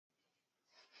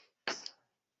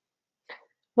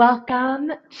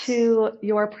Welcome to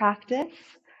your practice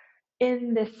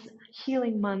in this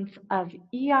healing month of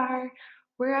Iyar.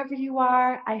 Wherever you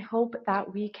are, I hope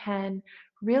that we can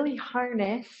really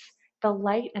harness the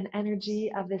light and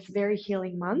energy of this very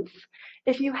healing month.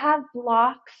 If you have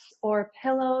blocks or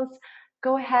pillows,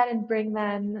 go ahead and bring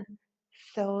them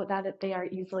so that they are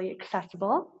easily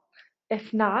accessible.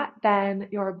 If not, then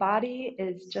your body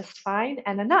is just fine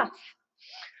and enough.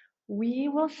 We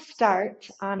will start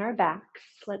on our backs.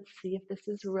 Let's see if this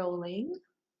is rolling.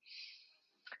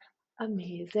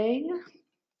 Amazing.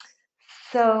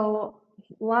 So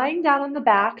lying down on the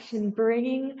backs and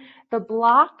bringing the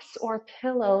blocks or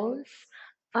pillows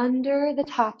under the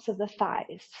tops of the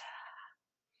thighs.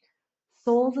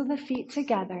 Soles of the feet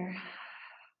together.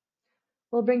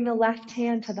 We'll bring the left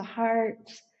hand to the heart,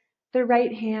 the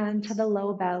right hand to the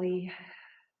low belly.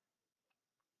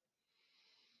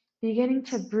 Beginning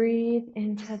to breathe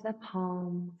into the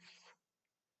palms.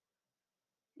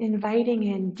 Inviting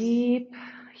in deep,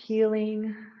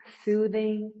 healing,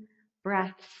 soothing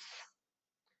breaths,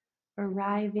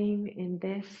 arriving in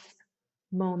this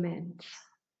moment.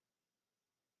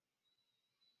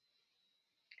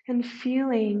 And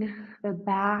feeling the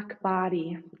back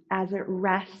body as it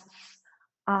rests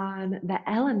on the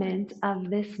element of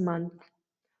this month,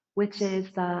 which is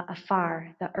the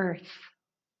afar, the earth.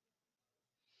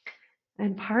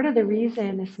 And part of the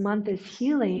reason this month is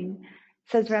healing,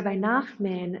 says Rabbi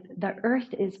Nachman, the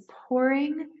earth is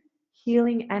pouring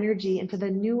healing energy into the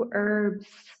new herbs.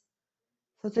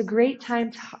 So it's a great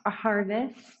time to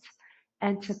harvest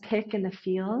and to pick in the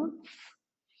fields.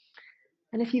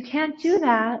 And if you can't do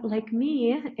that, like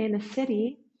me in a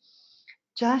city,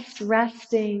 just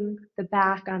resting the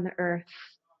back on the earth,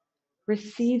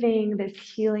 receiving this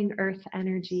healing earth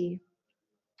energy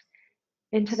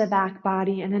into the back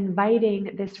body and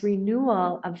inviting this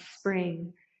renewal of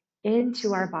spring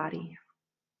into our body.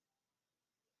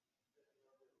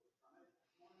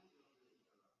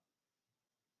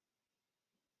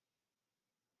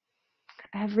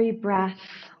 Every breath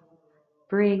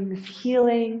brings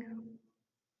healing.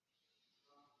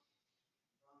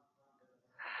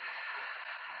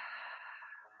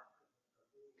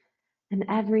 And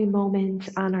every moment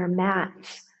on our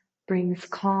mat brings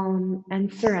calm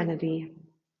and serenity.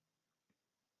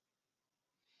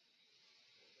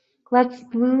 Let's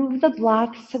move the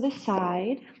blocks to the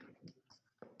side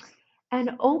and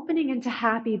opening into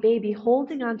happy baby,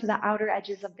 holding onto the outer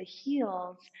edges of the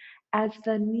heels as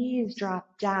the knees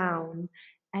drop down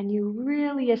and you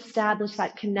really establish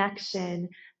that connection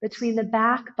between the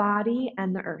back body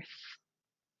and the earth.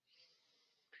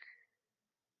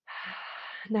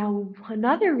 Now,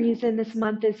 another reason this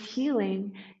month is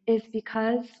healing is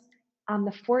because on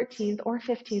the 14th or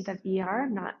 15th of Iyar,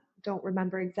 don't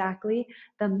remember exactly,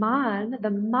 the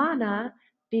mana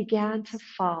began to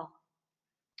fall.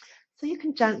 So you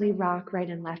can gently rock right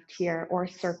and left here or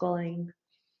circling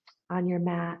on your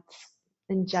mat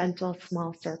in gentle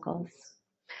small circles.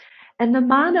 And the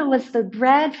mana was the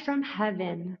bread from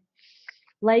heaven,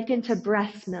 likened to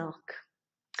breast milk,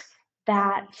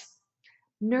 that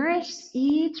nourished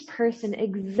each person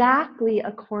exactly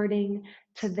according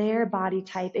to their body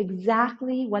type,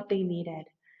 exactly what they needed.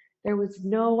 There was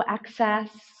no excess,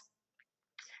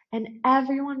 and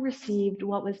everyone received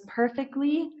what was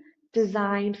perfectly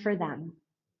designed for them.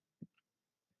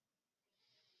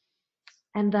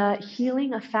 And the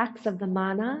healing effects of the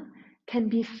mana can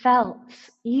be felt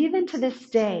even to this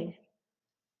day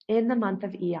in the month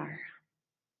of Iyar.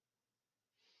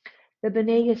 The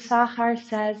B'nai Yisachar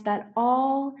says that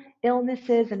all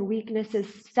illnesses and weaknesses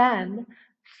stem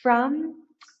from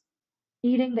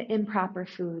eating the improper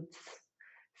foods.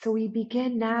 So we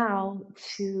begin now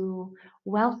to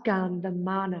welcome the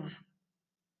mana,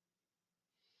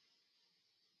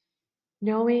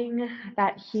 knowing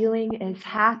that healing is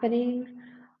happening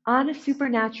on a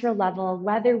supernatural level,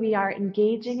 whether we are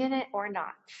engaging in it or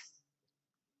not.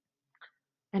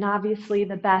 And obviously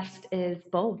the best is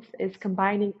both, is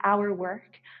combining our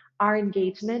work, our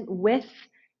engagement with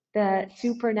the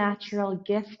supernatural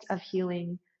gift of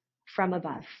healing from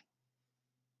above.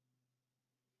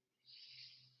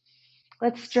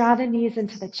 Let's draw the knees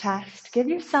into the chest. Give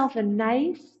yourself a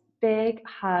nice big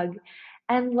hug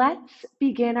and let's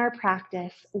begin our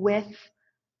practice with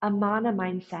a mana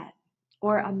mindset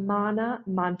or a mana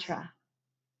mantra.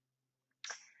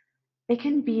 It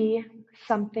can be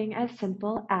something as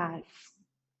simple as,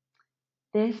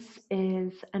 this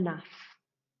is enough.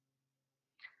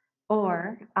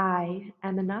 Or, I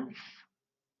am enough.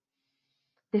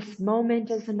 This moment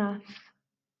is enough.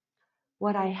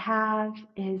 What I have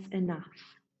is enough.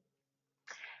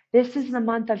 This is the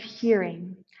month of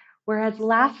hearing, Whereas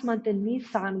last month in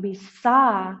Nisan, we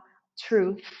saw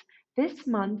truth. This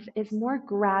month is more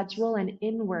gradual and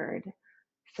inward.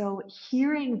 So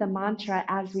hearing the mantra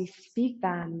as we speak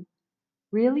them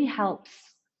really helps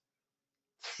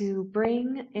to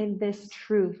bring in this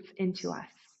truth into us.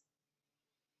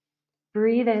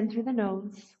 Breathe in through the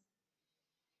nose.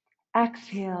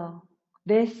 Exhale.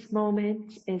 This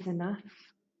moment is enough.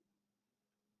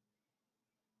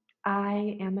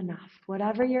 I am enough.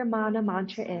 Whatever your mana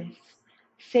mantra is,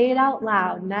 say it out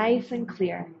loud, nice and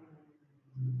clear.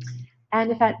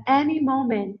 And if at any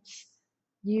moment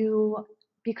you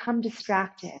become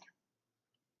distracted,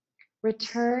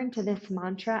 return to this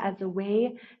mantra as a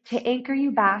way to anchor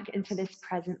you back into this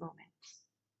present moment.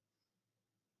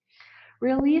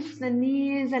 Release the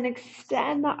knees and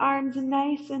extend the arms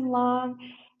nice and long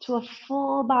to a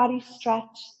full body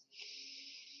stretch,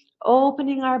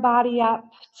 opening our body up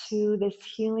to this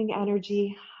healing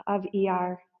energy of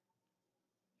Iyar.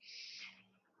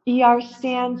 Iyar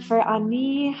stands for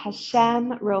Ani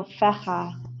Hashem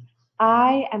Rofecha.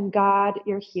 I am God,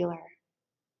 your healer.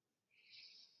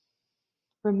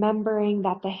 Remembering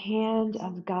that the hand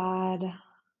of God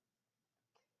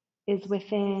is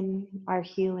within our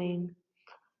healing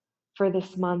for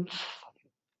this month.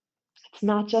 It's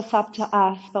not just up to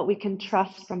us, but we can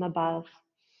trust from above.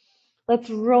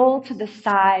 Let's roll to the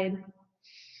side,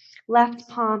 left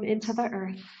palm into the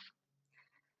earth.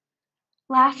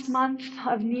 Last month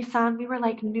of Nisan, we were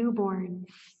like newborns.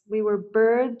 We were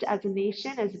birthed as a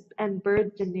nation and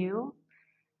birthed anew.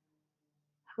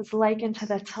 It was likened to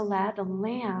the Telet, the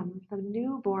lamb, the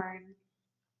newborn.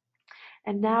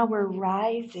 And now we're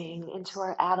rising into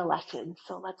our adolescence.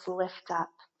 So let's lift up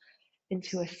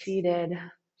into a seated.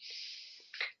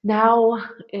 Now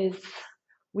is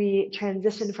we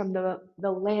transition from the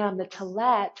lamb, the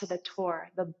Telet, to the Tor,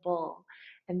 the bull.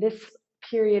 And this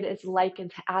period is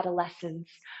likened to adolescence.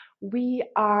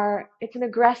 It's an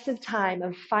aggressive time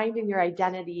of finding your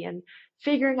identity and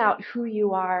figuring out who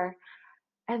you are.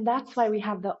 And that's why we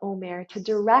have the Omer, to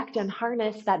direct and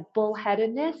harness that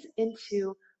bullheadedness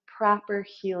into proper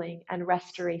healing and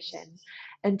restoration.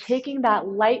 And taking that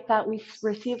light that we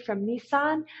received from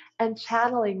Nisan and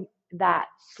channeling that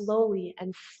slowly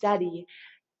and steady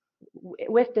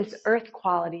with this earth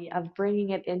quality of bringing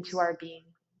it into our being,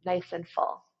 nice and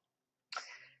full.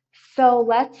 So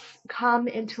let's come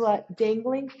into a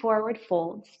dangling forward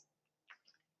fold.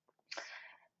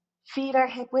 Feet are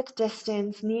hip width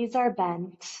distance, knees are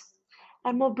bent.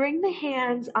 And we'll bring the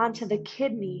hands onto the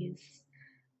kidneys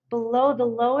below the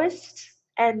lowest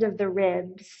end of the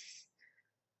ribs,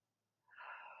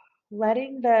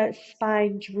 letting the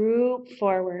spine droop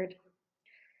forward.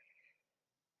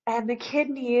 And the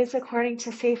kidneys, according to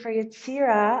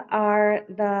Sefirot, are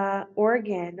the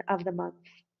organ of the month.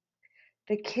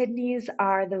 The kidneys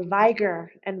are the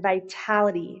vigor and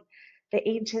vitality. The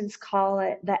ancients call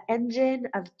it the engine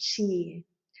of chi,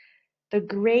 the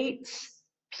great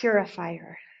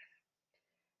purifier.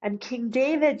 And King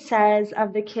David says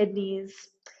of the kidneys,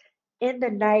 in the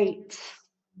night,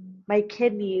 my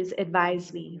kidneys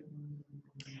advise me.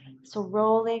 So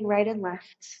rolling right and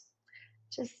left,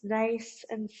 just nice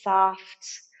and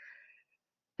soft.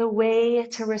 The way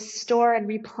to restore and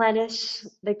replenish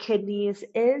the kidneys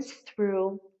is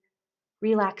through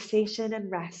relaxation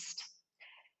and rest.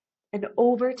 An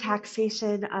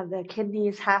overtaxation of the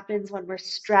kidneys happens when we're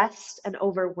stressed and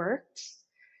overworked.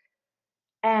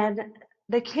 And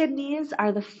the kidneys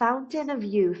are the fountain of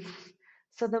youth.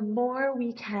 So the more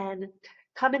we can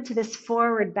come into this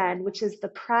forward bend, which is the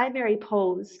primary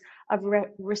pose of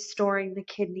restoring the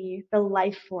kidney, the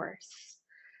life force,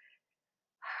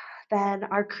 then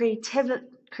our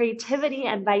creativity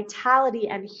and vitality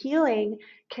and healing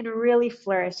can really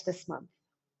flourish this month.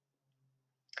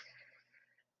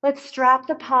 Let's strap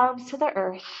the palms to the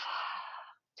earth.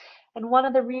 And one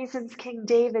of the reasons King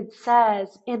David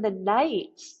says, in the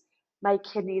night, my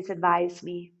kidneys advise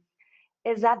me,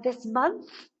 is that this month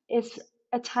is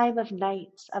a time of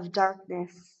night, of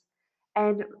darkness,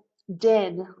 and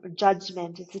din, or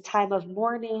judgment. It's a time of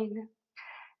mourning,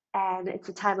 and it's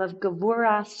a time of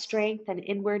gavura, strength and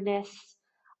inwardness,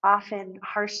 often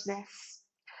harshness.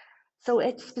 So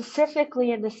it's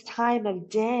specifically in this time of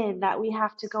din that we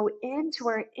have to go into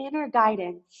our inner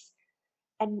guidance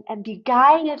and be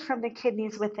guided from the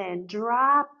kidneys within,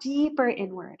 drop deeper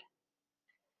inward.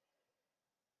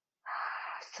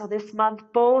 So this month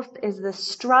both is the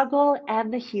struggle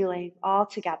and the healing all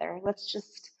together. Let's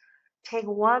just take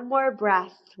one more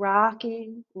breath,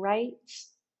 rocking right,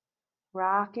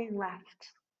 rocking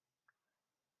left.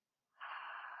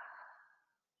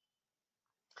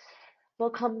 We'll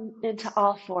come into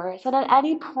all fours. And at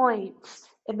any point,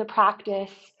 in the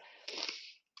practice,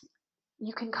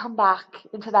 you can come back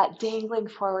into that dangling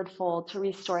forward fold to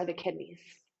restore the kidneys.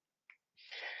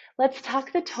 Let's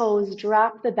tuck the toes,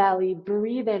 drop the belly,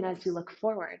 breathe in as you look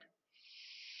forward.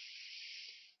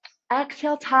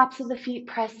 Exhale, tops of the feet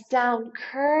press down,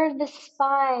 curve the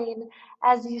spine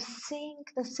as you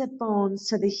sink the sit bones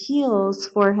to the heels,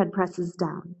 forehead presses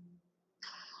down.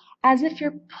 As if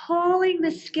you're pulling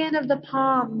the skin of the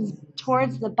palms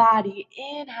towards the body.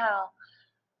 Inhale,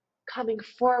 coming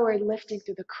forward, lifting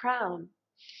through the crown.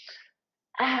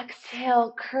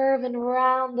 Exhale, curve and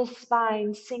round the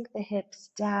spine, sink the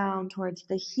hips down towards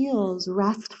the heels,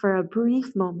 rest for a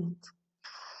brief moment.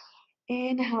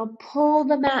 Inhale, pull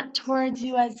the mat towards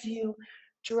you as you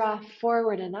draw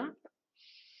forward and up.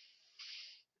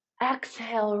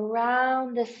 Exhale,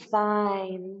 round the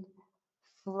spine,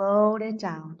 float it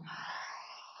down.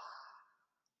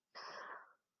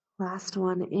 Last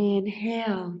one,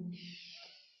 inhale.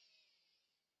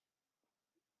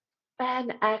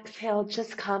 And exhale,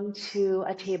 just come to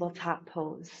a tabletop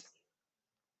pose.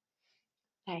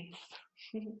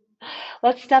 Nice.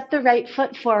 Let's step the right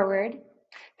foot forward,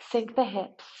 sink the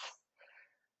hips.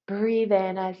 Breathe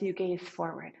in as you gaze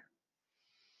forward.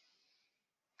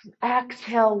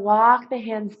 Exhale, walk the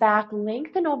hands back,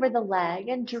 lengthen over the leg,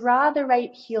 and draw the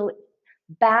right heel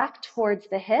back towards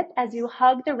the hip as you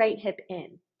hug the right hip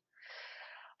in.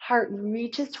 Heart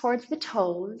reaches towards the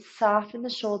toes, soften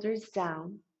the shoulders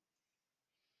down.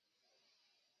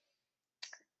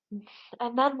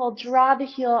 And then we'll draw the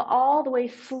heel all the way,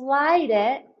 slide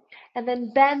it, and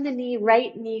then bend the knee,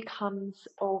 right knee comes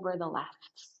over the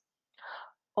left.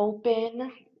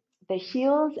 Open the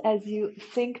heels as you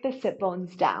sink the sit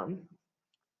bones down.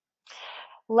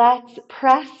 Let's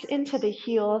press into the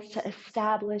heels to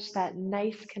establish that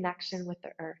nice connection with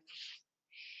the earth.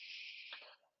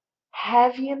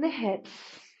 Heavy in the hips.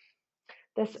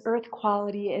 This earth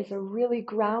quality is a really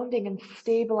grounding and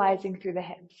stabilizing through the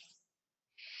hips.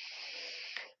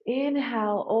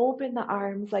 Inhale, open the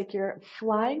arms like you're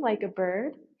flying like a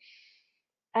bird.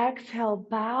 Exhale,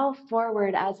 bow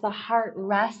forward as the heart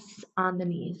rests on the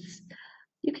knees.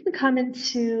 You can come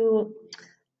into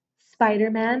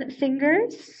Spider-Man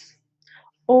fingers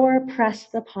or press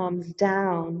the palms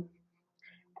down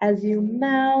as you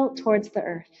melt towards the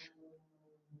earth.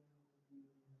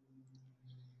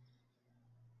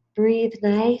 Breathe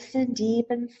nice and deep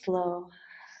and slow.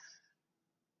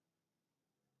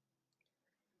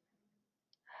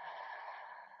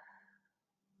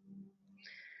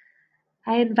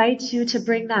 I invite you to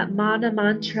bring that mana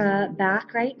mantra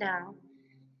back right now.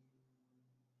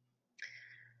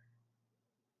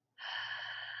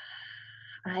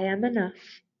 I am enough.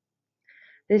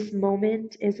 This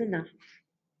moment is enough.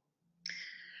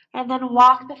 And then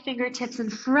walk the fingertips in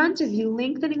front of you,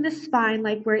 lengthening the spine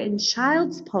like we're in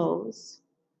child's pose.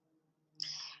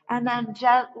 And then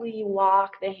gently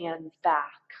walk the hands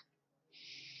back.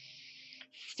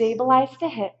 Stabilize the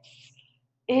hips.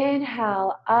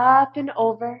 Inhale, up and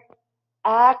over.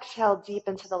 Exhale, deep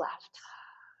into the left.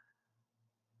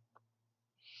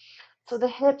 So the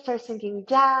hips are sinking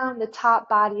down, the top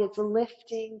body is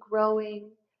lifting,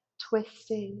 growing,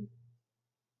 twisting.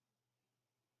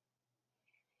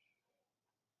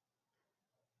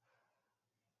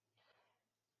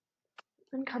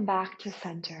 And come back to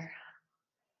center.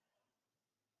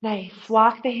 Nice.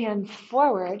 Walk the hands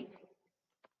forward.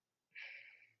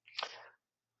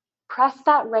 Press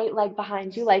that right leg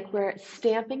behind you like we're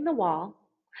stamping the wall.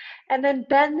 And then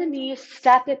bend the knees,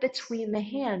 step it between the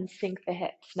hands, sink the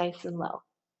hips nice and low.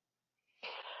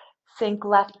 Sink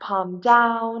left palm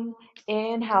down.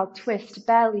 Inhale, twist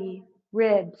belly,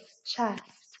 ribs, chest.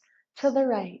 To the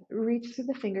right, reach through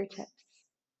the fingertips.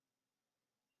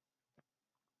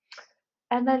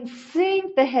 And then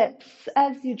sink the hips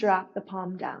as you drop the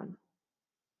palm down.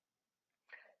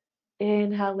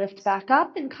 Inhale, lift back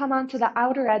up and come onto the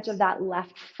outer edge of that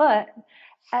left foot.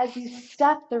 As you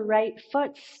step the right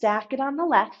foot, stack it on the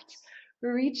left,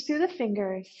 reach through the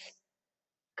fingers,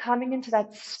 coming into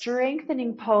that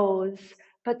strengthening pose,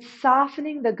 but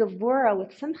softening the gevura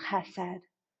with some chesed,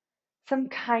 some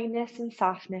kindness and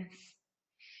softness.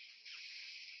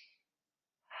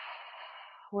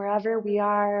 Wherever we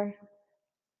are,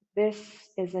 this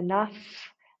is enough.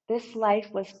 This life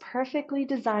was perfectly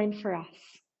designed for us.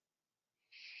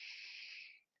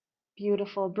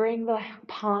 Beautiful. Bring the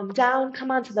palm down.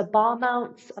 Come onto the ball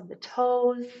mounts of the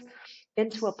toes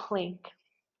into a plank.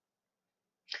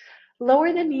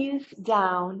 Lower the knees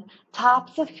down,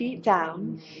 tops of feet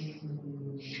down.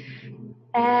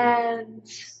 And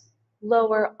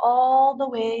lower all the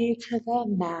way to the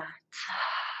mat.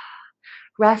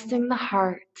 Resting the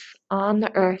heart on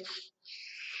the earth.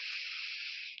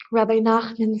 Rabbi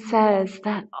Nachman says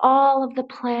that all of the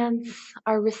plants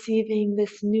are receiving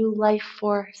this new life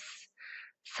force.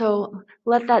 So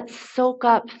let that soak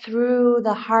up through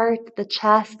the heart, the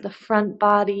chest, the front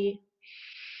body.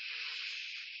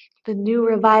 The new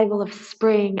revival of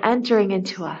spring entering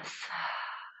into us.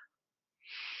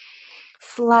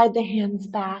 Slide the hands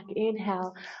back.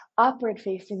 Inhale, upward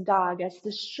facing dog as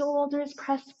the shoulders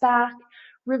press back,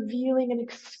 revealing and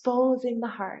exposing the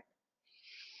heart.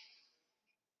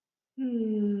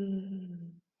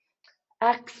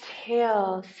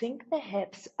 Exhale, sink the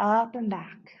hips up and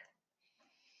back.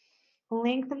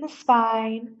 Lengthen the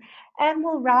spine, and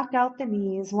we'll rock out the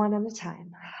knees one at a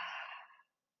time.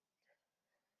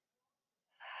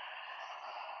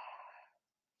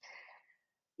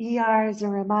 Iyar is a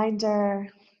reminder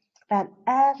that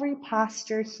every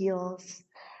posture heals.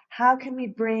 How can we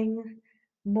bring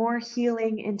more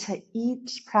healing into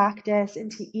each practice,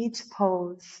 into each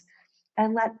pose,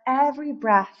 and let every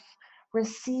breath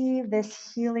receive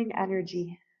this healing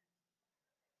energy?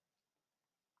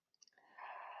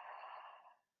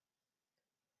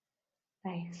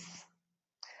 Nice.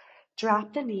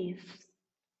 Drop the knees.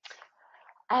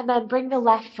 And then bring the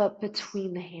left foot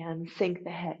between the hands, sink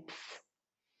the hips.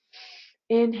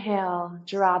 Inhale,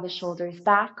 draw the shoulders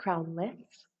back, crown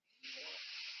lifts.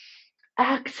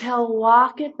 Exhale,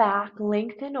 walk it back,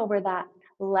 lengthen over that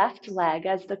left leg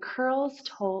as the toes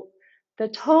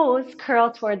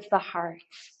curl towards the heart.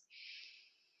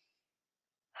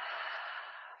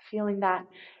 Feeling that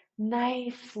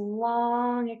nice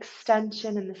long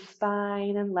extension in the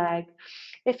spine and leg.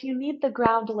 If you need the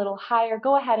ground a little higher,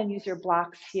 go ahead and use your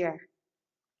blocks here.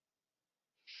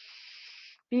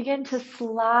 Begin to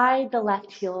slide the left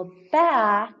heel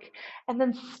back and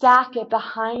then stack it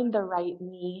behind the right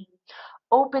knee.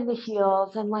 Open the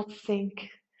heels and let's sink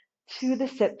to the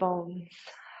sit bones.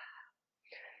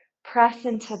 Press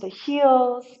into the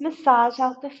heels, massage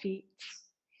out the feet.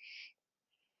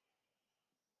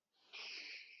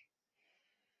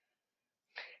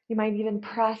 You might even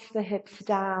press the hips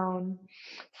down,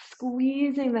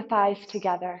 squeezing the thighs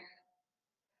together.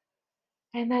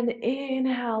 And then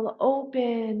inhale,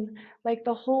 open, like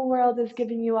the whole world is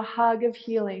giving you a hug of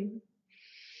healing.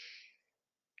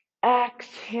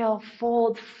 Exhale,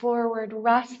 fold forward,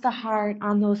 rest the heart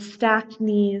on those stacked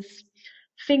knees,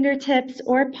 fingertips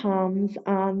or palms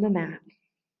on the mat.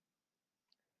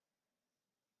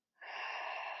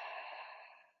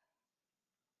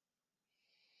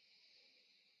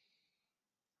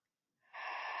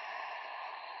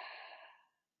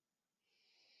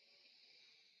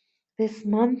 This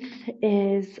month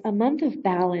is a month of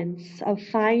balance, of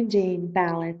finding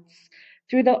balance.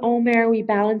 Through the Omer, we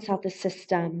balance out the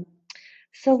system.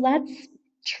 So let's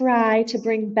try to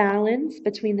bring balance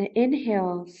between the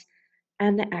inhales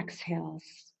and the exhales.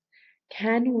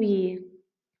 Can we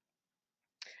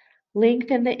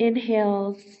lengthen the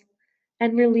inhales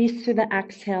and release through the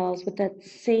exhales with that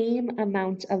same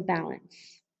amount of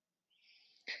balance?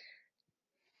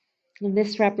 And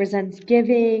this represents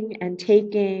giving and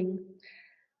taking,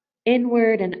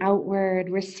 inward and outward,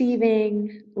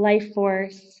 receiving life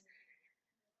force,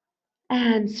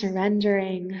 and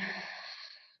surrendering,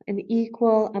 an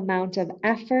equal amount of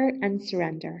effort and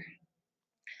surrender.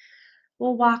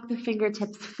 We'll walk the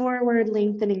fingertips forward,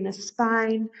 lengthening the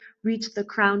spine, reach the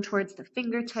crown towards the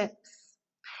fingertips,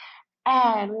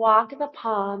 and walk the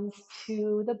palms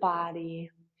to the body.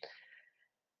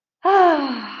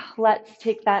 Let's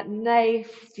take that nice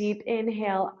deep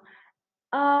inhale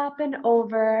up and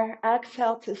over.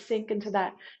 Exhale to sink into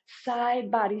that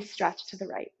side body stretch to the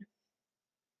right.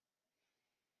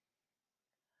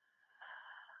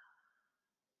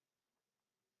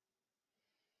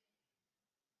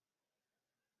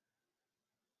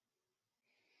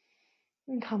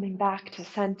 And coming back to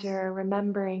center,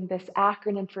 remembering this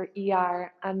acronym for Iyar,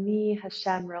 Ani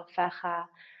Hashem Rofecha,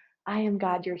 I am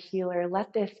God your healer.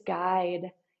 Let this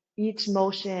guide each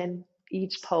motion,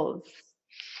 each pose.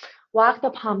 Walk the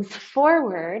palms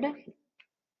forward.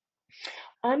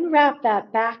 Unwrap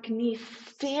that back knee,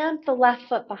 stamp the left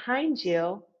foot behind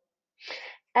you,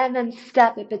 and then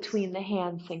step it between the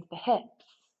hands, sink the hips.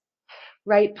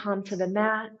 Right palm to the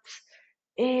mat.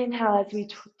 Inhale as we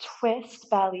twist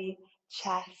belly,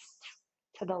 chest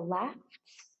to the left.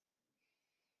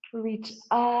 Reach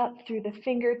up through the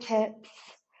fingertips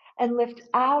and lift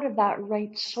out of that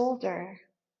right shoulder.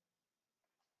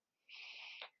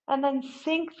 And then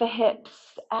sink the hips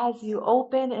as you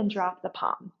open and drop the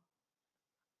palm.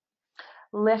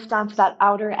 Lift onto that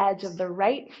outer edge of the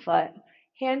right foot.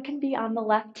 Hand can be on the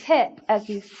left hip as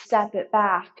you step it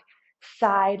back.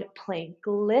 Side plank.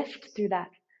 Lift through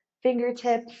that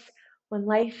fingertips. When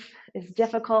life is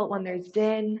difficult, when there's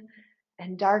din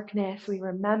and darkness, we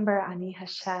remember Ani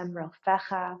Hashem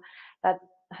Rofecha, that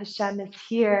Hashem is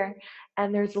here,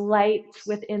 and there's light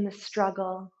within the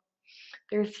struggle.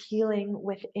 There's healing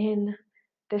within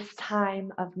this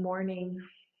time of mourning.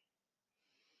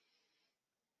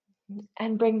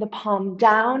 And bring the palm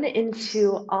down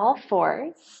into all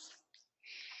fours.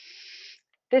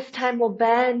 This time we'll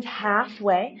bend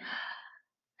halfway.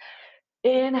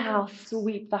 Inhale,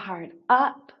 sweep the heart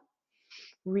up.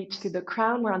 Reach through the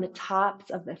crown. We're on the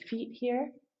tops of the feet here.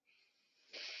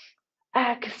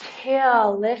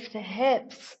 Exhale, lift the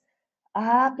hips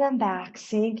up and back,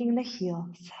 sinking the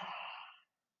heels.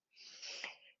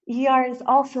 Iyar is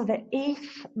also the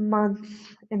 8th month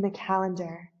in the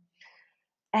calendar.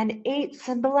 And 8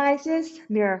 symbolizes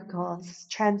miracles,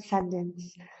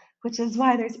 transcendence, which is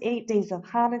why there's 8 days of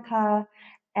Hanukkah,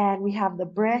 and we have the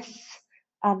bris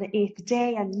on the 8th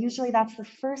day, and usually that's the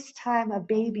first time a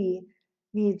baby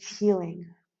needs healing.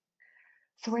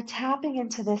 So we're tapping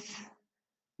into this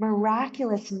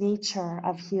miraculous nature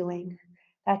of healing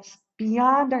that's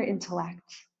beyond our intellect.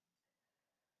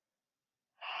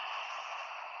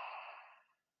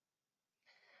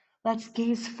 Let's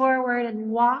gaze forward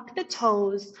and walk the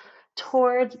toes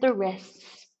towards the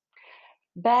wrists.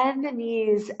 Bend the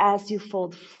knees as you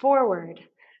fold forward.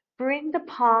 Bring the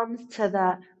palms to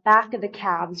the back of the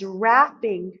calves,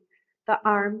 wrapping the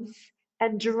arms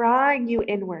and drawing you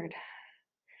inward,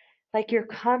 like you're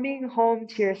coming home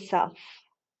to yourself.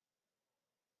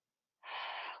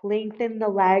 Lengthen the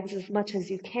legs as much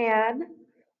as you can.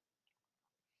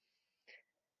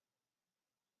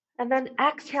 And then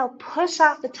exhale, push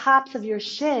off the tops of your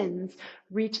shins,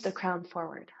 reach the crown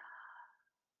forward.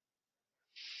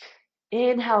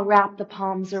 Inhale, wrap the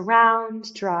palms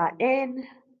around, draw in.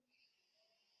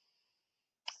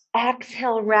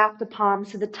 Exhale, wrap the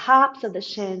palms to the tops of the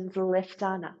shins, lift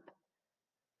on up.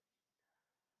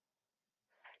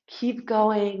 Keep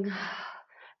going,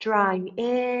 drawing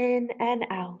in and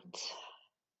out.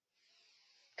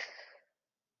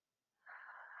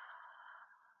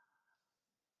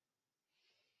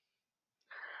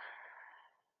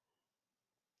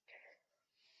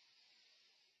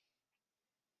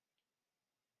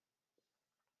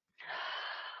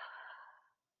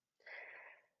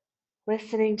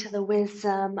 Listening to the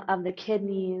wisdom of the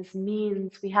kidneys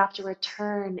means we have to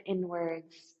return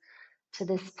inwards to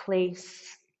this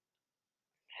place.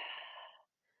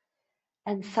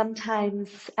 And sometimes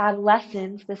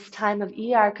adolescence, this time of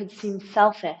Iyar, could seem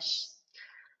selfish.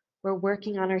 We're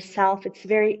working on ourselves. It's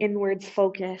very inwards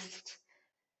focused.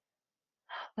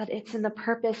 But it's in the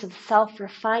purpose of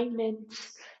self-refinement,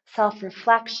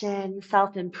 self-reflection,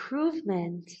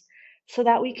 self-improvement, so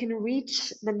that we can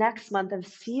reach the next month of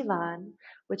Sivan,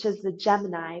 which is the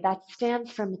Gemini, that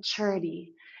stands for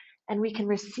maturity. And we can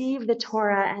receive the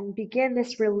Torah and begin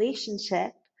this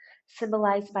relationship,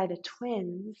 symbolized by the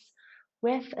twins,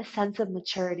 with a sense of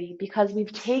maturity, because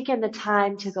we've taken the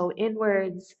time to go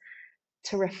inwards,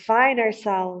 to refine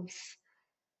ourselves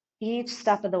each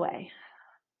step of the way.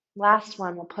 Last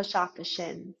one, we'll push off the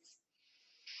shins.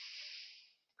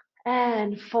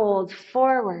 And fold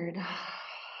forward.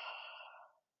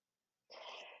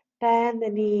 Bend the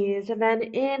knees, and then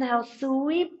inhale,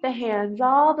 sweep the hands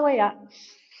all the way up,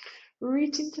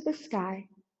 reaching to the sky.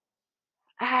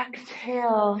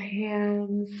 Exhale,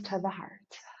 hands to the heart.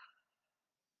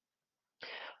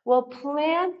 We'll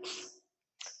plant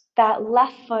that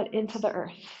left foot into the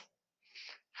earth.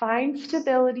 Find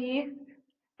stability,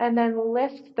 and then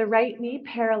lift the right knee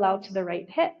parallel to the right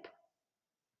hip.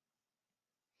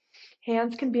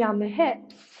 Hands can be on the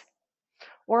hips,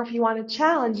 or if you want to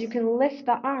challenge, you can lift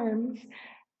the arms.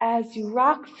 As you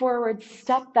rock forward,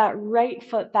 step that right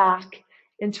foot back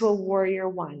into a warrior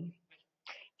one.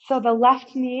 So the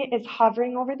left knee is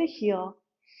hovering over the heel.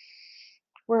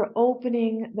 We're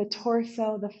opening the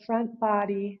torso, the front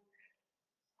body,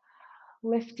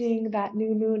 lifting that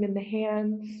new moon in the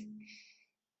hands.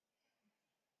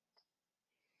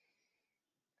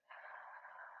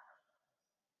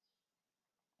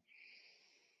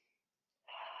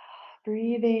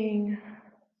 Breathing,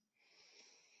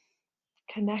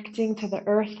 connecting to the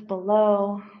earth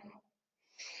below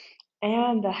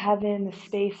and the heaven, the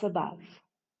space above.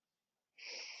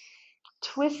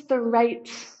 Twist the right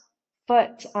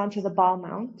foot onto the ball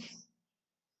mount.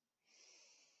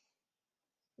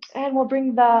 And we'll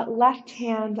bring the left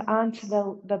hand onto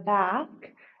the back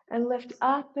and lift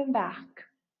up and back.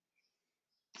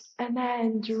 And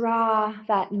then draw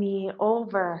that knee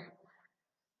over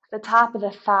the top of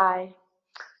the thigh.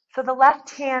 So the left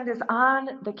hand is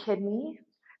on the kidney,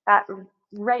 that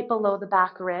right below the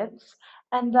back ribs,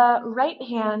 And the right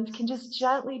hand can just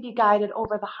gently be guided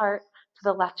over the heart to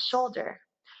the left shoulder.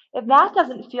 If that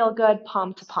doesn't feel good,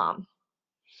 palm to palm.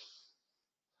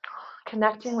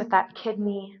 Connecting with that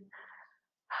kidney,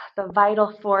 the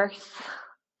vital force.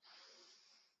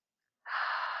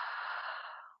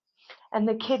 And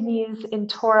the kidneys in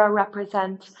Torah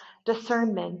represent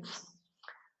discernment,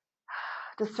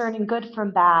 discerning good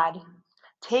from bad,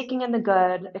 taking in the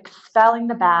good, expelling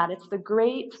the bad. It's the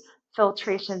great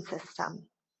filtration system.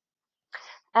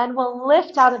 And we'll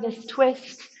lift out of this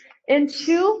twist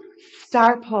into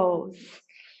star pose.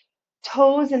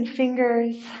 Toes and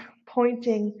fingers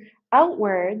pointing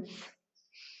outwards.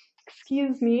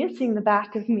 Excuse me, seeing the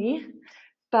back of me.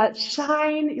 But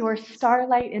shine your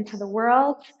starlight into the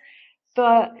world.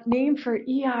 The name for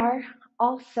Iyar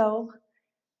also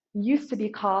used to be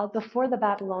called, before the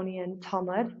Babylonian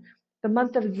Talmud, the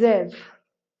month of Ziv.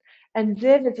 And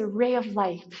Ziv is a ray of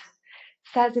light.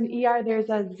 It says in Iyar there's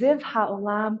a Ziv Ha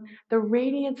Olam, the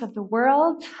radiance of the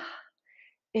world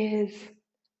is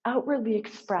outwardly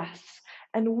expressed,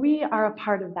 and we are a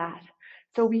part of that.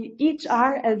 So we each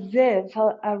are a Ziv,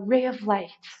 a ray of light.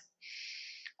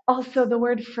 Also, the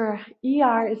word for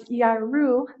Iyar is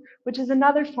Iyaru, which is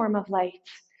another form of light.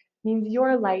 It means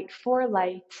your light, for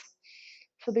light.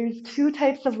 So there's two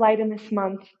types of light in this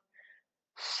month.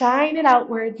 Shine it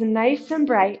outwards, nice and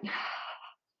bright.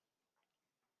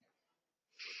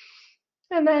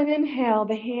 And then inhale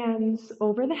the hands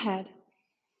over the head.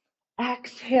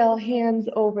 Exhale, hands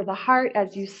over the heart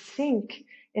as you sink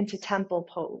into temple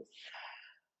pose.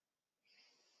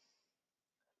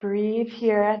 Breathe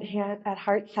here at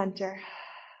heart center.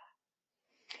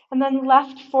 And then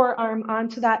left forearm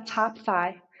onto that top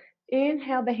thigh.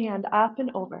 Inhale the hand up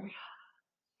and over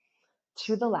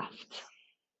to the left.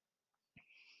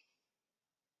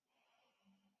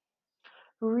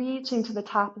 Reaching to the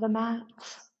top of the mat.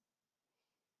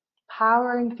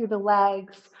 Powering through the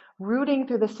legs, rooting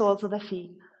through the soles of the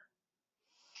feet.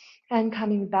 And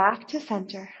coming back to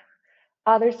center.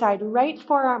 Other side, right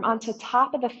forearm onto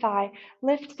top of the thigh.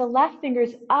 Lift the left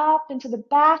fingers up into the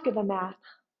back of the mat.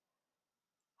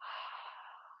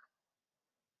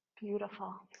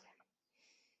 Beautiful.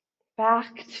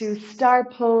 Back to star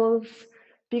pose,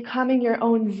 becoming your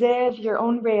own Ziv, your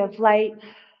own ray of light.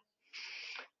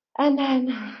 And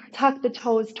then tuck the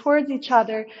toes towards each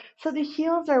other so the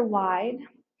heels are wide.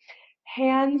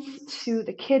 Hands to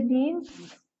the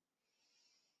kidneys.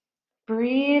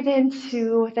 Breathe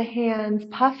into the hands,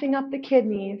 puffing up the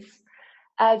kidneys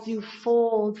as you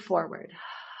fold forward.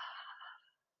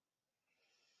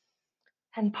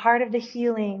 And part of the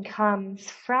healing comes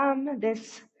from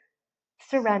this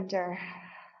surrender,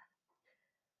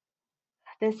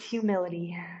 this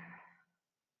humility.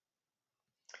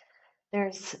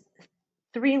 There's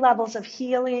 3 levels of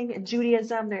healing in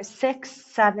Judaism. There's 6,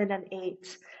 7, and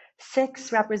 8.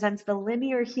 6 represents the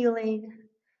linear healing,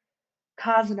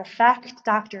 cause and effect,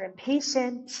 doctor and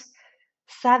patient.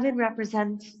 7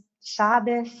 represents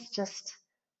Shabbos, just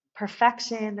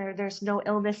perfection. There's no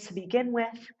illness to begin with.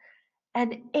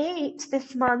 And 8,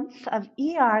 this month of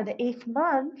Iyar, the 8th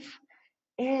month,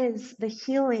 is the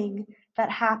healing that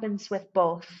happens with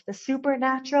both the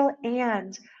supernatural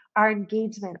and our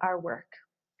engagement, our work.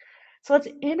 So let's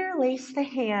interlace the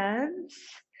hands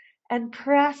and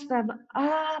press them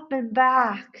up and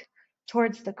back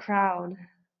towards the crown.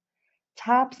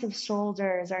 Tops of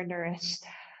shoulders are nourished.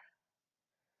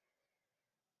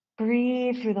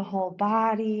 Breathe through the whole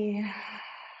body.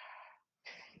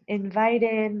 Invite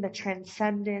in the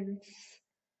transcendence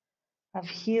of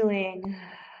healing.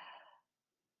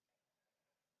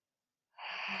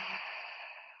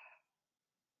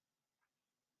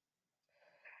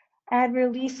 And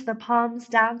release the palms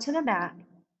down to the mat.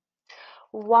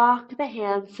 Walk the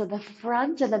hands to the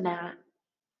front of the mat.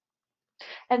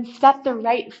 And step the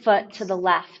right foot to the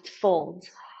left, fold.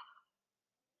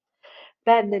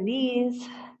 Bend the knees.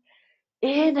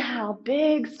 Inhale,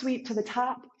 big sweep to the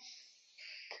top.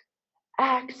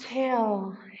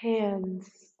 Exhale, hands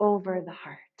over the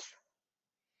heart.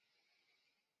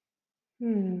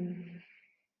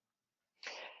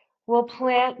 We'll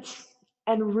plant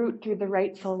and root through the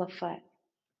right sole of foot.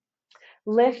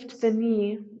 Lift the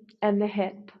knee and the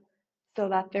hip so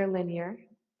that they're linear.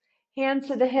 Hands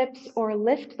to the hips or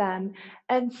lift them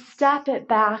and step it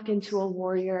back into a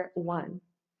warrior 1.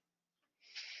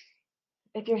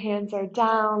 If your hands are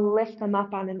down, lift them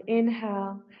up on an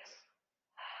inhale.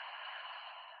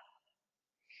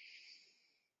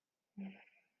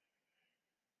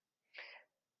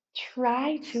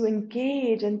 Try to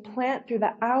engage and plant through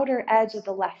the outer edge of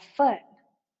the left foot.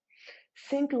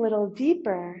 Sink a little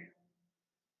deeper.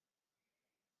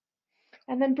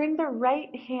 And then bring the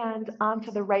right hand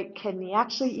onto the right kidney.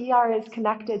 Actually, Iyar is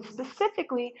connected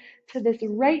specifically to this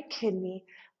right kidney.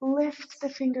 Lift the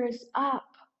fingers up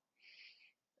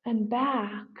and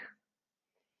back.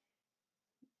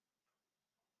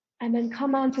 And then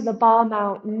come onto the ball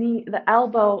mount, knee, the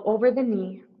elbow over the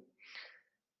knee.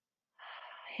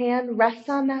 Hand rests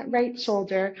on that right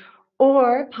shoulder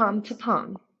or palm to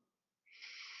palm.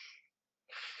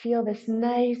 Feel this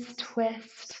nice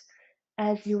twist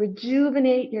as you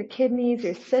rejuvenate your kidneys,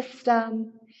 your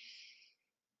system.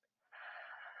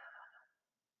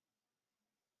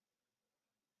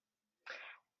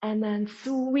 And then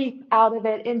sweep out of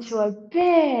it into a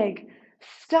big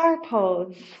star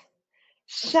pose.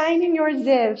 Shining your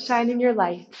ziv, shining your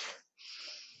light.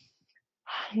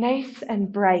 Nice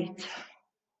and bright.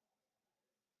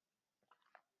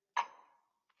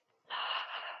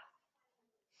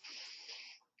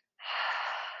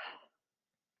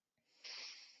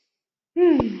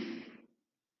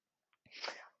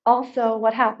 Also,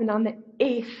 what happened on the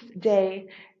 8th day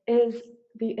is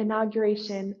the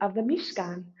inauguration of the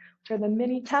Mishkan, for the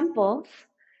mini temples,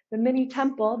 the mini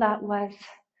temple that was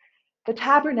the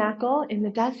tabernacle in the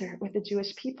desert with the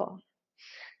Jewish people.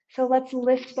 So let's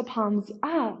lift the palms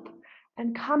up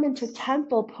and come into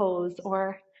temple pose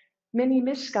or mini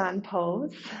Mishkan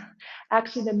pose.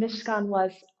 Actually, the Mishkan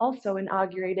was also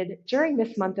inaugurated during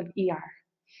this month of Iyar.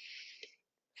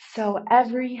 So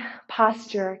every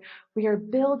posture, we are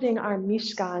building our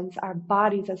Mishkans, our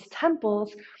bodies as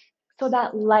temples, so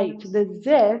that light, the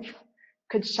Ziv,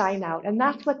 could shine out. And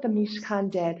that's what the Mishkan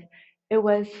did. It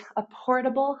was a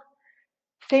portable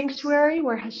sanctuary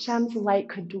where Hashem's light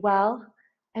could dwell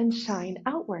and shine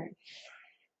outwards.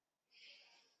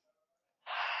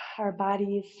 Our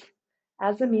bodies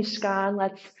as a Mishkan,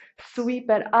 let's sweep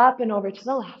it up and over to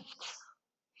the left.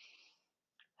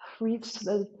 Reach to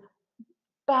the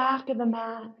back of the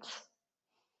mat.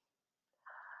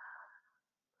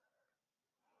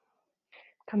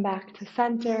 Come back to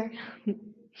center.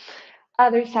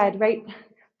 Other side, right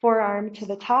forearm to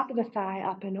the top of the thigh,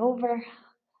 up and over.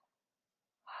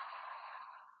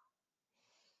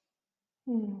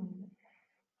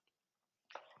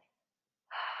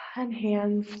 And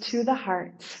hands to the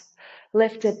heart.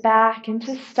 Lift it back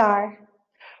into star.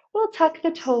 We'll tuck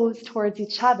the toes towards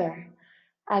each other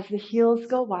as the heels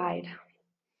go wide.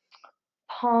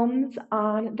 Palms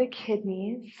on the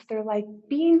kidneys. They're like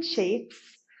bean shapes.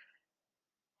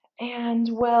 And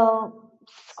we'll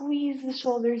squeeze the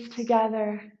shoulders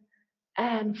together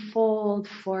and fold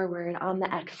forward on the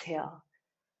exhale.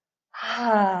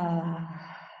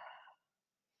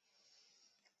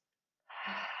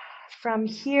 From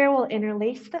here, we'll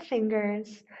interlace the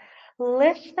fingers,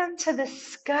 lift them to the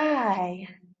sky,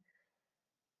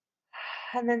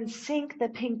 and then sink the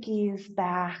pinkies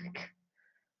back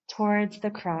towards the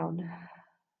crown.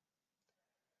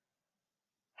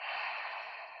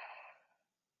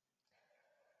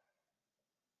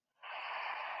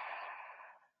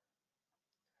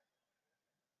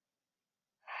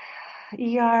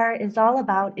 Iyar is all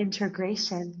about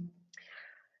integration.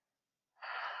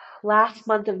 Last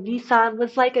month of Nisan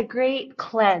was like a great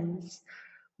cleanse.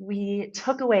 We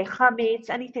took away chametz,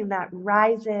 anything that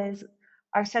rises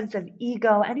our sense of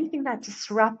ego, anything that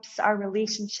disrupts our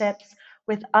relationships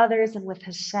with others and with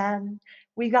Hashem.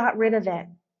 We got rid of it.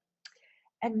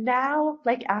 And now,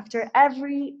 like after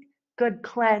every good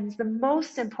cleanse, the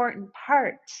most important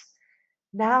part,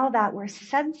 now that we're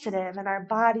sensitive and our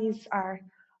bodies are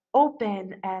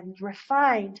open and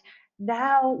refined,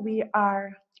 now we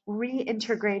are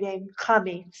reintegrating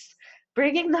chametz,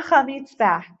 bringing the chametz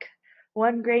back,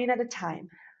 one grain at a time.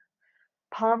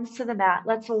 Palms to the mat.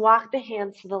 Let's walk the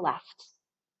hands to the left.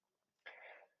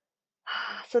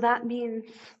 So that means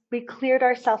we cleared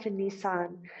ourselves in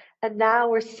Nisan, and now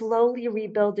we're slowly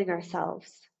rebuilding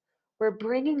ourselves. We're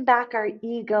bringing back our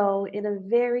ego in a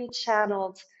very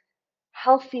channeled,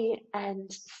 healthy,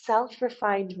 and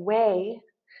self-refined way.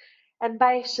 And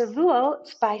by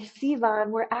Shavuot, by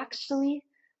Sivan,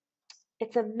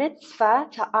 it's a mitzvah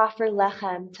to offer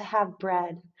lechem, to have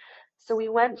bread. So we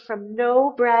went from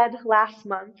no bread last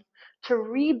month to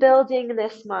rebuilding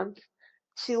this month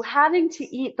to having to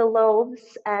eat the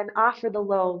loaves and offer the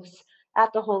loaves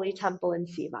at the Holy Temple in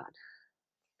Sivan.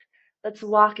 Let's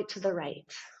walk it to the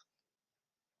right.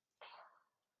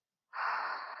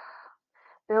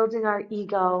 Building our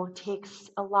ego takes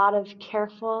a lot of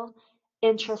careful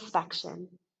introspection.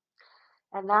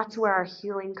 And that's where our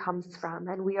healing comes from.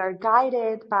 And we are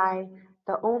guided by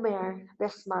the Omer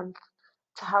this month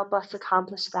to help us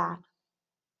accomplish that.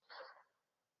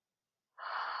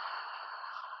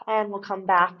 And we'll come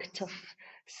back to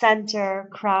center,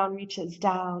 crown reaches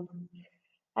down.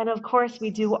 And of course, we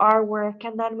do our work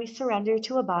and then we surrender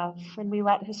to above and we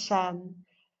let Hashem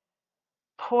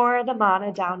pour the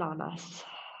manna down on us.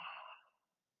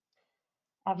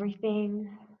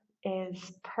 Everything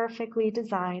is perfectly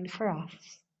designed for us.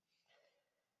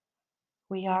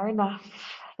 We are enough.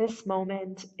 This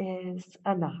moment is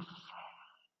enough.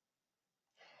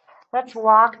 Let's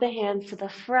walk the hands to the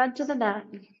front of the mat.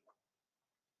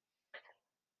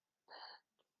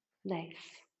 Nice.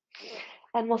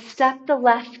 And we'll step the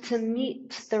left to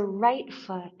meet the right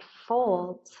foot.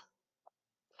 Fold.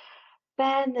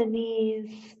 Bend the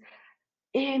knees.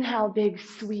 Inhale, big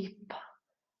sweep.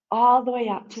 All the way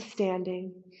up to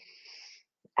standing.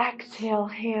 Exhale,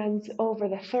 hands over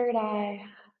the third eye,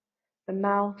 the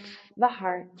mouth, the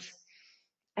heart.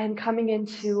 And coming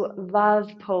into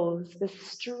Vav pose, the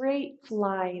straight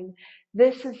line.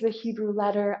 This is the Hebrew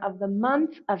letter of the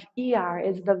month of Iyar,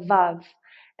 is the Vav.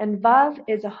 And Vav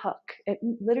is a hook. It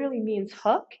literally means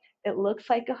hook. It looks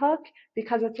like a hook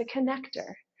because it's a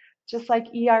connector. Just like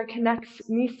Iyar connects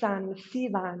Nisan with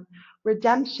Sivan,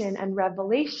 redemption and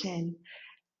revelation.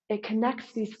 It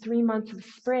connects these 3 months of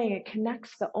spring. It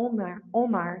connects the Omer.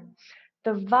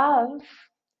 The Vav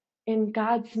in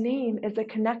God's name is a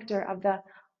connector of the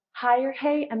higher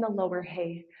hay and the lower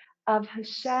hay, of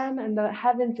Hashem and the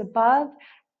heavens above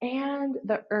and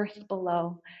the earth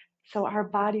below. So our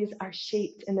bodies are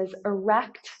shaped in this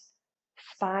erect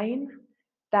spine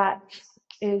that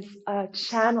is a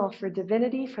channel for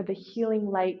divinity, for the healing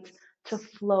light to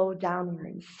flow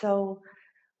downwards. So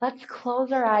let's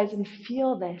close our eyes and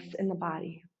feel this in the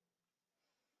body.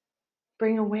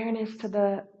 Bring awareness to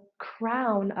the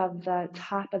crown of the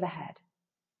top of the head.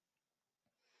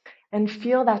 And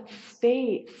feel that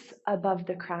space above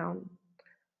the crown,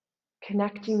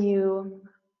 connecting you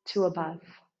to above,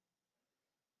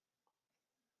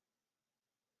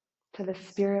 to the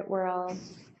spirit world,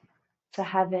 to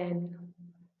heaven,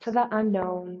 to the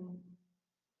unknown,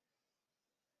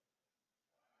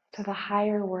 to the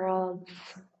higher worlds.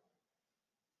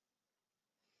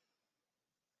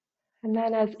 And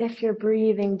then as if you're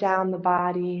breathing down the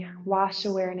body, wash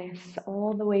awareness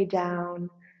all the way down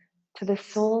to the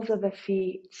soles of the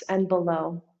feet and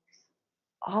below.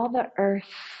 All the earth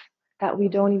that we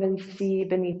don't even see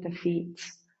beneath the feet.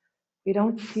 We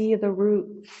don't see the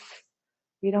roots.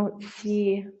 We don't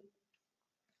see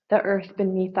the earth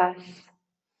beneath us.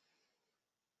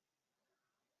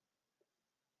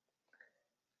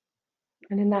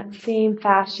 And in that same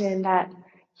fashion, that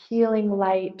healing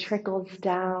light trickles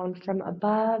down from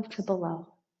above to below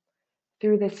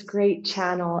through this great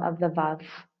channel of the Vav.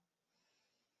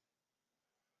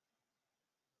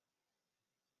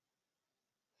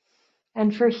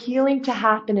 And for healing to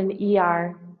happen in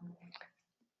Iyar,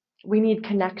 we need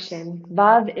connection.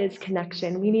 Vav is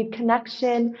connection. We need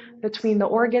connection between the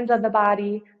organs of the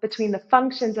body, between the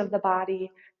functions of the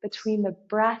body, between the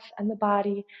breath and the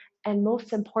body, and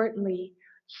most importantly,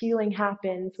 healing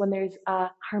happens when there's a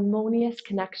harmonious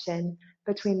connection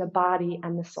between the body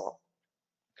and the soul.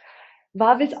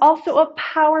 Vav is also a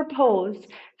power pose.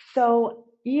 So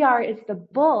Iyar is the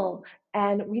bull,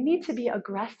 and we need to be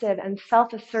aggressive and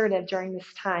self-assertive during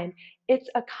this time. It's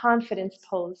a confidence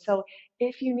pose. So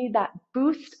if you need that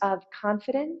boost of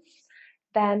confidence,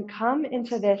 then come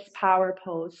into this power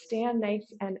pose. Stand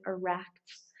nice and erect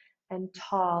and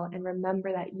tall, and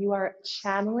remember that you are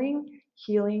channeling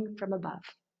healing from above.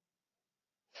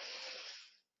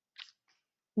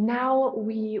 Now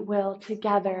we will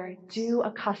together do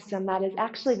a custom that is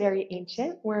actually very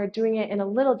ancient. We're doing it in a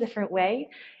little different way.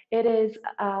 It is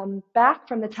back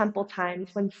from the temple times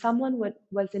when someone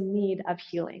was in need of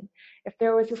healing. If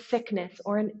there was a sickness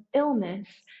or an illness,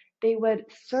 they would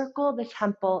circle the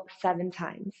temple 7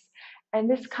 times. And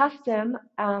this custom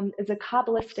is a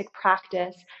Kabbalistic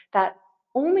practice that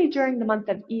only during the month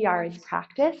of Iyar is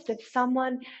practiced. If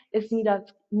someone is in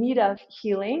need of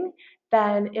healing,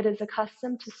 then it is a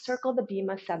custom to circle the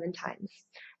Bima 7 times.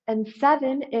 And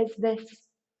 7 is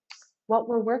what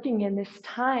we're working in this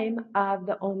time of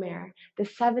the Omer, the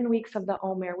 7 weeks of the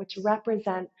Omer, which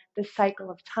represent the cycle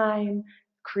of time,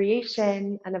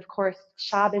 creation, and of course,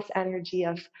 Shabbos energy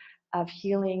of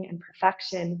healing and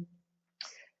perfection.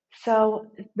 So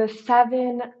the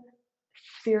 7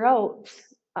 Sefirot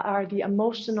are the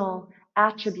emotional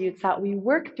attributes that we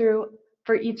work through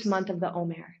for each month of the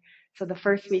Omer. So the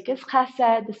first week is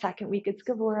Chesed, the second week is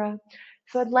Gevurah.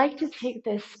 So I'd like to take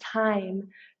this time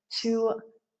to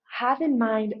have in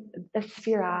mind a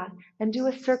Sefirah and do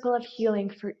a circle of healing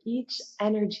for each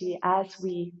energy as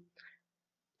we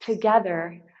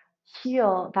together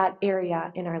heal that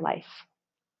area in our life.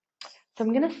 So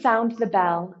I'm going to sound the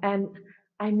bell, and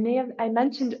I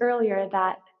mentioned earlier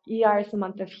that Iyar is the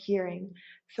month of hearing.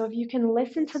 So if you can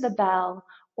listen to the bell,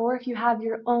 or if you have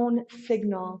your own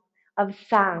signal of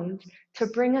sound to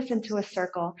bring us into a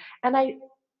circle. And I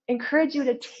encourage you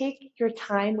to take your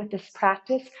time with this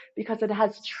practice because it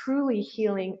has truly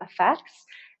healing effects.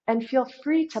 And feel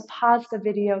free to pause the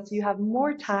video so you have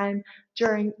more time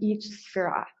during each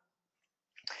Sefirah.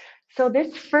 So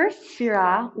this first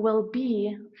Sefirah will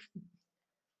be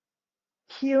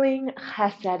healing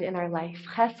chesed in our life.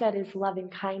 Chesed is loving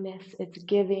kindness, it's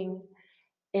giving,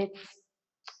 it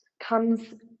comes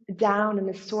down in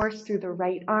the source through the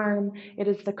right arm, it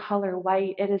is the color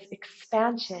white, it is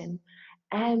expansion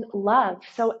and love.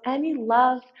 So any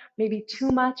love, maybe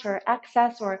too much or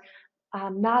excess or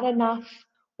not enough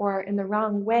or in the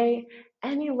wrong way,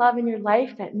 any love in your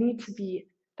life that needs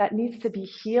to be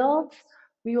healed,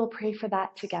 we will pray for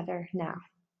that together now.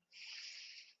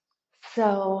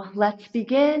 So let's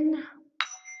begin.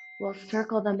 We'll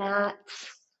circle the mat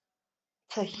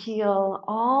to heal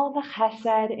all the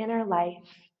chesed in our life,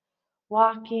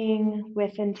 walking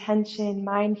with intention,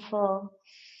 mindful,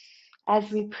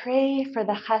 as we pray for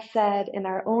the chesed in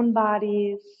our own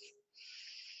bodies,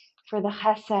 for the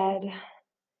chesed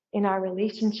in our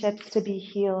relationships to be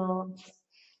healed,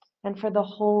 and for the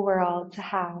whole world to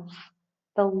have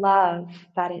the love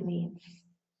that it needs.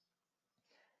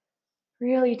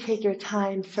 Really take your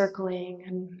time circling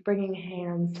and bringing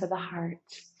hands to the heart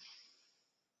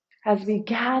as we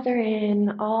gather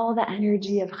in all the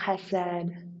energy of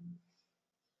chesed.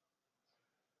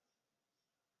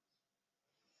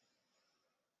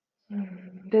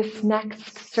 This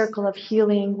next circle of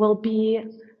healing will be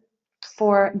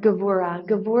for Gevura.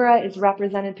 Gevura is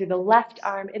represented through the left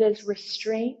arm. It is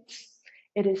restraint.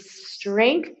 It is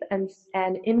strength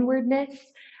and inwardness,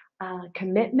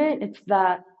 commitment. It's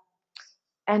the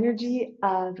energy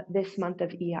of this month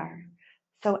of Iyar.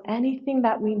 So anything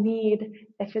that we need,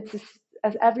 if it's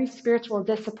as every spiritual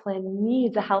discipline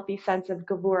needs a healthy sense of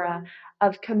Gevura,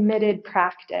 of committed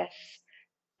practice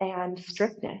and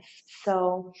strictness.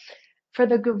 So for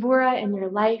the Gevura in your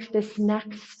life, this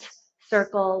next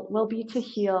circle will be to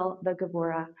heal the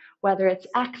Gevura, whether it's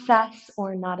excess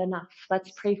or not enough.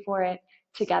 Let's pray for it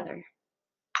together.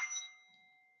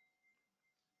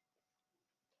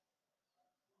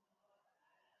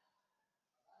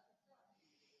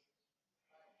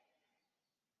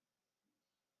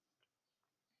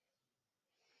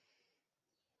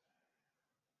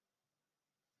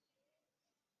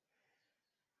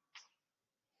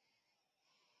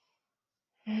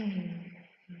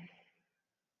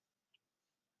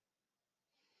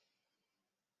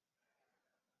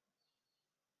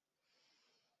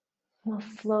 We'll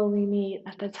slowly meet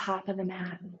at the top of the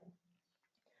mat.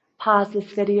 Pause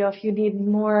this video if you need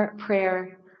more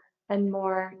prayer and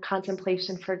more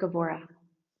contemplation for Gevura.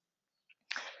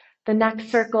 The next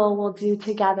circle we'll do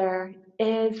together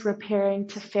is repairing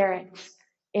Tiferet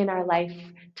in our life.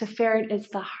 Tiferet is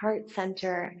the heart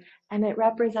center, and it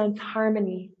represents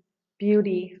harmony,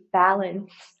 beauty,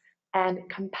 balance, and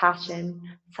compassion.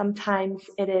 Sometimes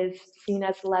it is seen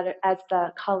as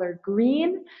the color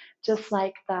green, just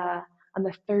like on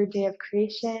the third day of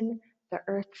creation, the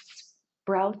earth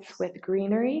sprouts with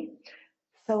greenery.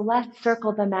 So let's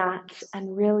circle the mat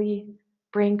and really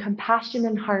bring compassion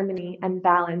and harmony and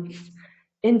balance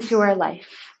into our life.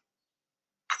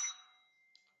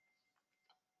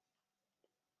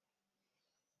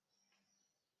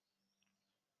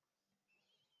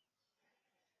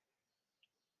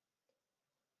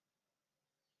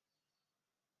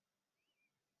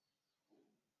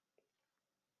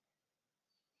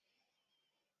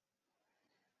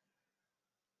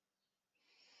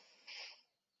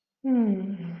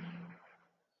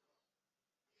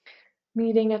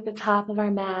 Meeting at the top of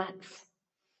our mats,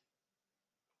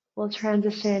 we'll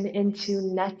transition into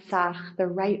Netzach, the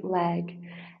right leg.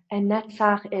 And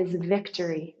Netzach is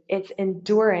victory, it's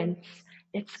endurance,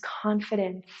 it's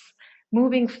confidence,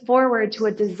 moving forward to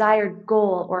a desired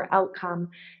goal or outcome.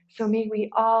 So may we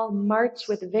all march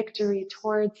with victory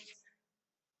towards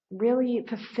really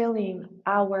fulfilling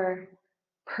our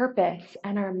purpose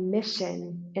and our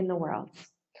mission in the world.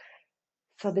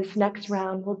 So this next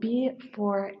round will be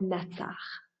for Netzach.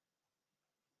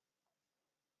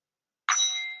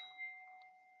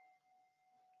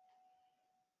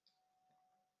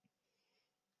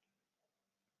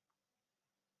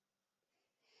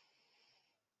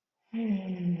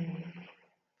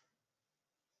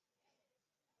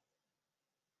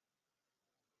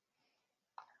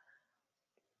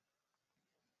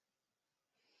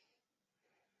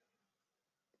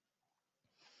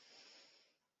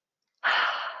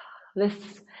 This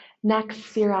Next,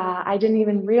 Sphira, I didn't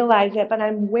even realize it, but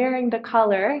I'm wearing the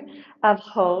color of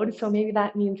Hod, so maybe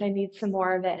that means I need some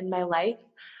more of it in my life.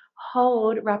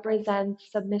 Hod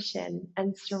represents submission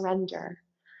and surrender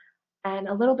and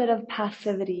a little bit of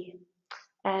passivity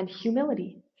and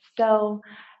humility. So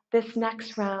this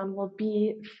next round will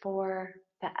be for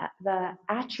the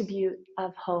attribute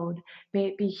of Hod. May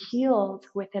it be healed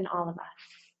within all of us.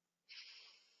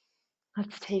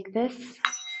 Let's take this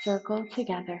circle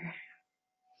together.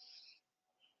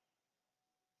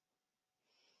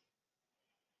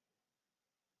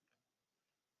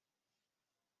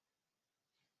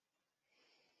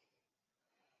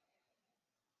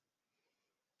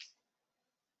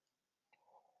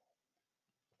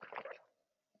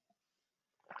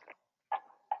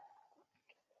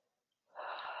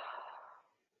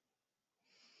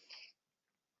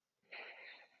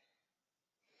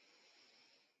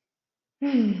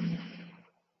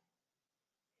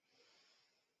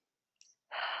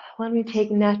 When we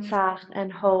take Netzach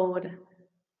and Hod,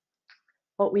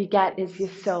 what we get is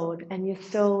Yesod, and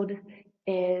Yesod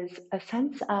is a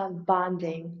sense of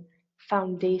bonding,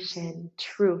 foundation,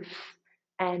 truth,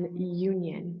 and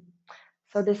union.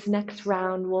 So this next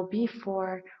round will be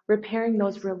for repairing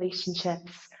those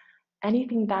relationships,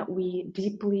 anything that we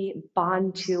deeply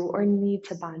bond to or need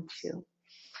to bond to.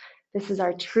 This is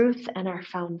our truth and our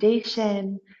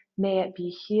foundation. May it be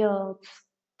healed.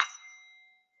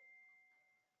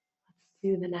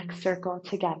 Let's do the next circle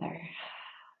together.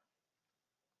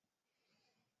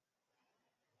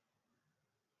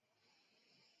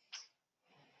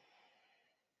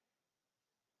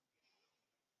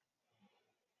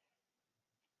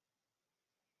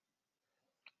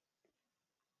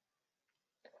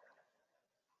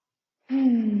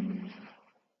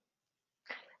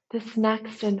 This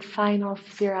next and final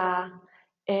sphira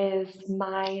is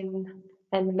mine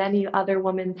and many other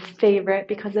women's favorite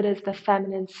because it is the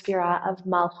feminine sphira of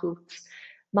Malchut.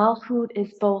 Malchut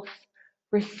is both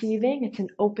receiving, it's an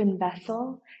open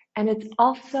vessel, and it's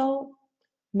also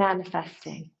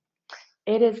manifesting.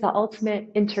 It is the ultimate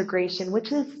integration,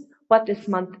 which is what this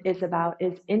month is about,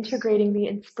 is integrating the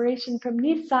inspiration from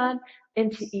Nisan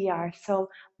into Iyar. So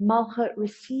Malchut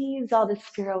receives all the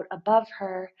Sefirot above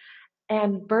her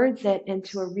and birds it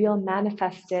into a real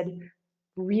manifested,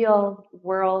 real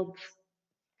world,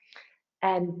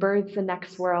 and birds the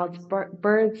next world,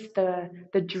 birds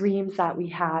the dreams that we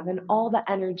have and all the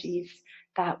energies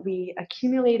that we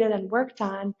accumulated and worked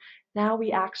on. Now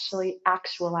we actually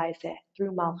actualize it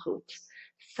through Malchut.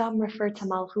 Some refer to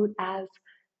Malchut as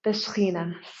the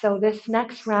Shekhinah. So this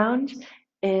next round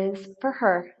is for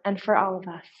her and for all of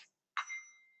us.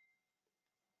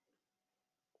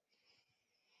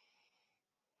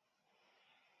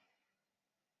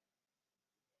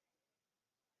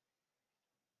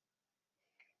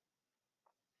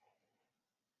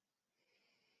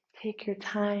 Take your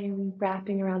time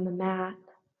wrapping around the mat.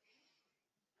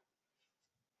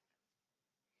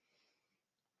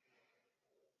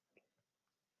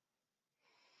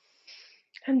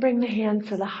 And bring the hands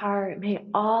to the heart. May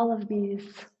all of these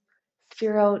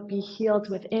Sefirot be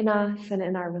healed within us and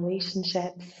in our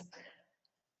relationships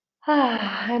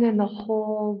and in the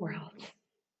whole world.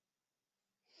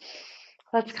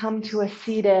 Let's come to a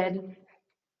seated,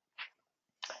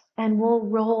 and we'll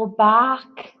roll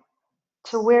back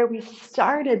to where we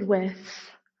started with,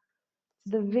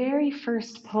 the very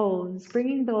first pose,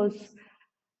 bringing those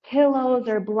pillows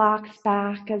or blocks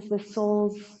back as the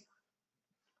soles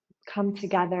come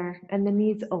together and the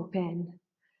knees open.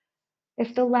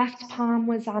 If the left palm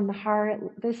was on the heart,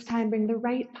 this time bring the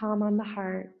right palm on the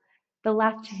heart, the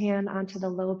left hand onto the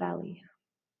low belly.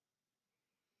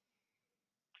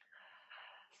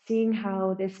 Seeing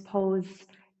how this pose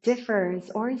differs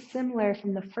or is similar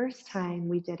from the first time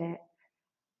we did it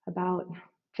about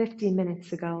 50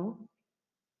 minutes ago.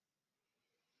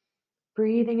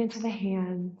 Breathing into the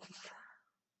hands,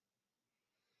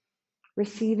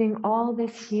 receiving all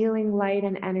this healing light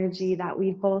and energy that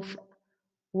we've both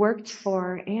worked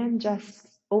for and just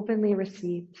openly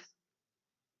received.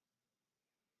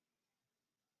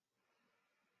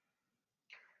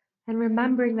 And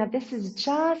remembering that this is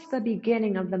just the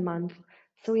beginning of the month.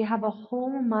 So we have a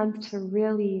whole month to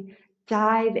really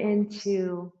dive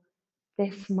into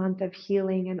this month of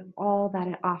healing and all that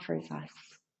it offers us.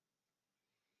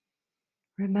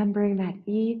 Remembering that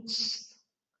each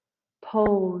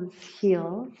pose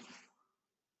heals,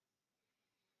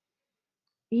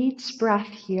 each breath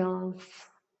heals,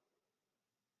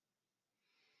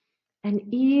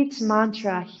 and each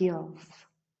mantra heals.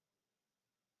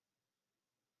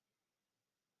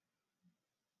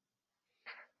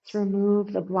 Let's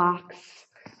remove the blocks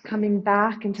coming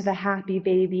back into the happy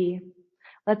baby.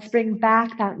 Let's bring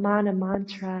back that mana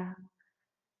mantra.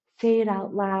 Say it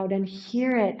out loud and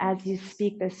hear it as you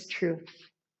speak this truth.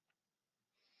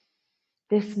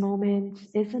 This moment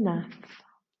is enough.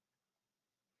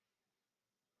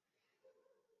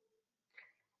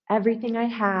 Everything I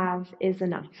have is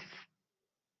enough.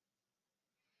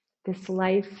 This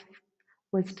life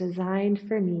was designed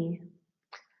for me.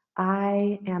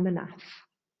 I am enough.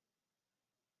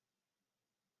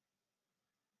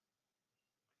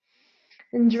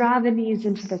 And draw the knees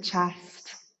into the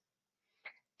chest,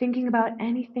 thinking about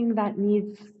anything that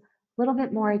needs a little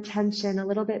bit more attention, a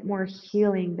little bit more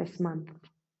healing this month.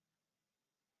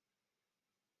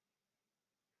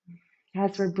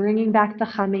 As we're bringing back the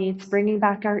chametz, bringing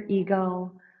back our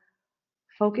ego,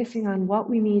 focusing on what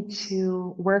we need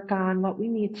to work on, what we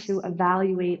need to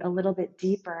evaluate a little bit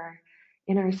deeper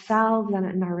in ourselves and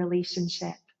in our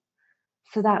relationship,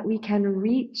 so that we can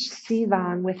reach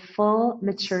Sivan with full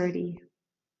maturity,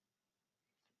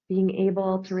 being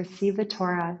able to receive the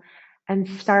Torah and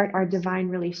start our divine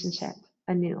relationship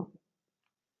anew.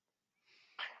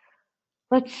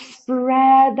 Let's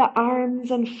spread the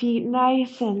arms and feet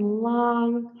nice and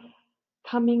long,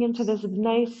 coming into this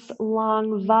nice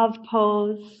long Vav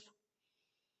pose.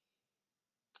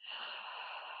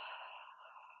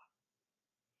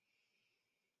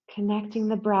 Connecting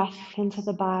the breath into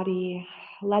the body,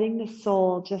 letting the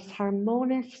soul just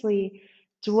harmoniously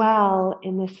dwell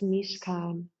in this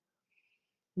Mishkan,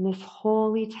 in this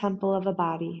holy temple of a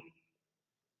body.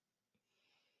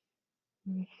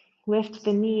 Lift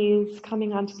the knees,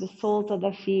 coming onto the soles of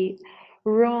the feet,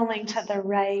 rolling to the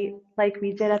right like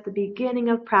we did at the beginning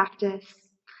of practice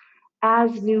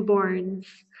as newborns,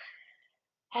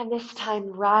 and this time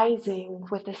rising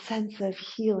with a sense of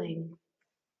healing.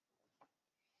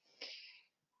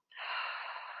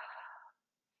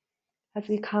 As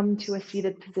we come to a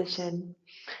seated position,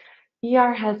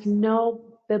 Iyar has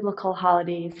no biblical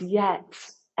holidays, yet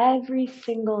every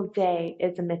single day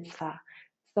is a mitzvah.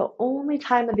 It's the only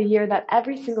time of the year that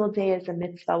every single day is a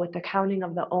mitzvah, with the counting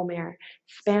of the Omer,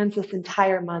 spans this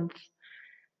entire month.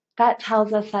 That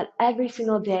tells us that every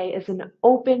single day is an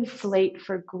open slate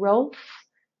for growth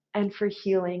and for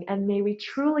healing, and may we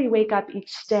truly wake up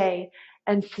each day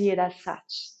and see it as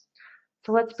such.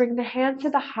 So let's bring the hand to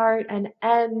the heart and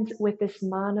end with this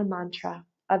mana mantra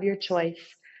of your choice.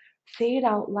 Say it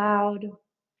out loud.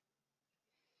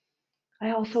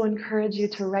 I also encourage you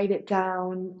to write it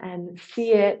down and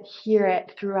see it, hear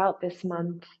it throughout this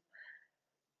month.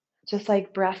 Just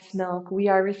like breast milk, we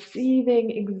are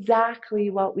receiving exactly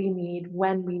what we need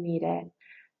when we need it.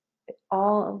 It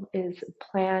all is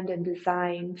planned and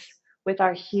designed with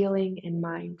our healing in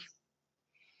mind.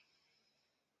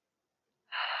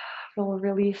 We'll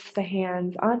release the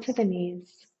hands onto the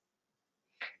knees.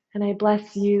 And I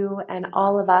bless you and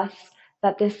all of us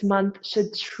that this month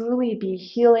should truly be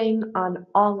healing on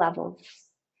all levels.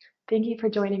 Thank you for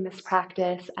joining this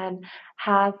practice, and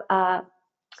have a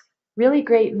really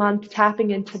great month tapping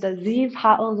into the Ziv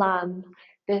Ha Olam,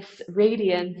 this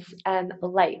radiance and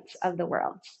light of the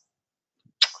world.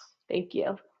 Thank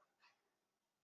you.